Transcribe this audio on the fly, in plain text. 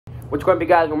What's going to be,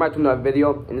 guys? We're back to another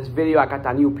video. In this video, I got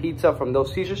that new pizza from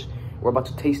those Caesars. We're about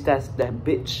to taste test that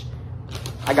bitch.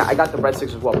 I got the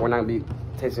breadsticks as well. We're not going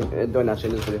to be doing that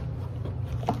shit in this video.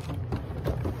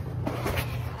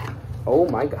 Oh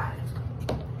my god.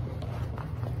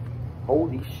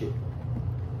 Holy shit.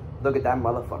 Look at that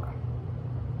motherfucker.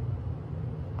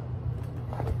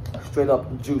 Straight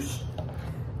up juice.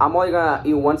 I'm only gonna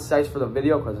eat one slice for the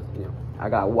video because, you know, I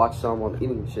gotta watch someone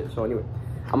eating shit. So anyway,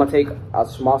 I'm gonna take a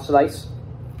small slice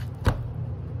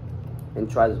and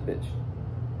try this bitch.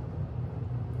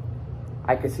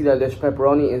 I can see that there's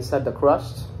pepperoni inside the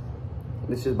crust.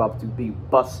 This is about to be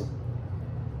busting.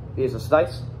 Here's a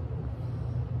slice.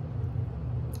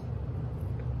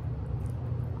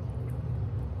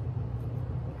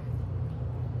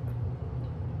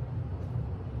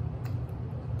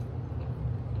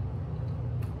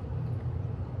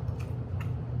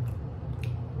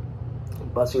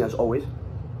 Busting as always.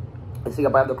 Let's take a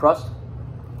bite of the crust.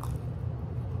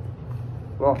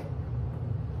 Well,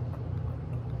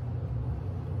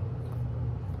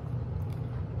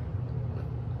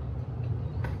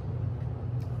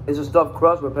 it's a stuffed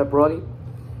crust with pepperoni.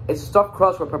 It's a stuffed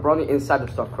crust with pepperoni inside the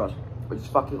stuffed crust, which is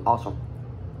fucking awesome.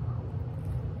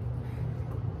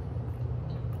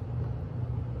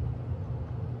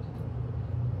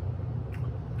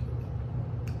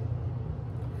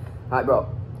 Alright, bro.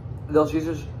 Little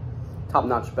Caesars, top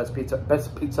notch, best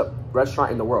pizza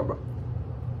restaurant in the world, bro.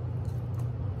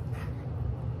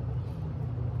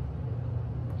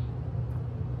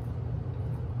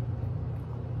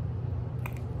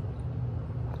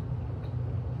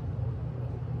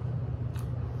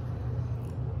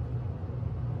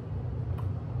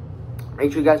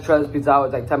 Make sure you guys try this pizza out.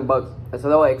 It's like 10 bucks. It's a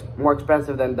little more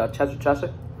expensive than the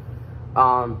Chester.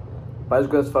 But it's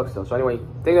good as fuck still. So anyway,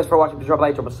 thank you guys for watching. Please drop a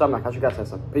like, drop a sub, and I'll catch you guys next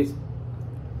time. Peace.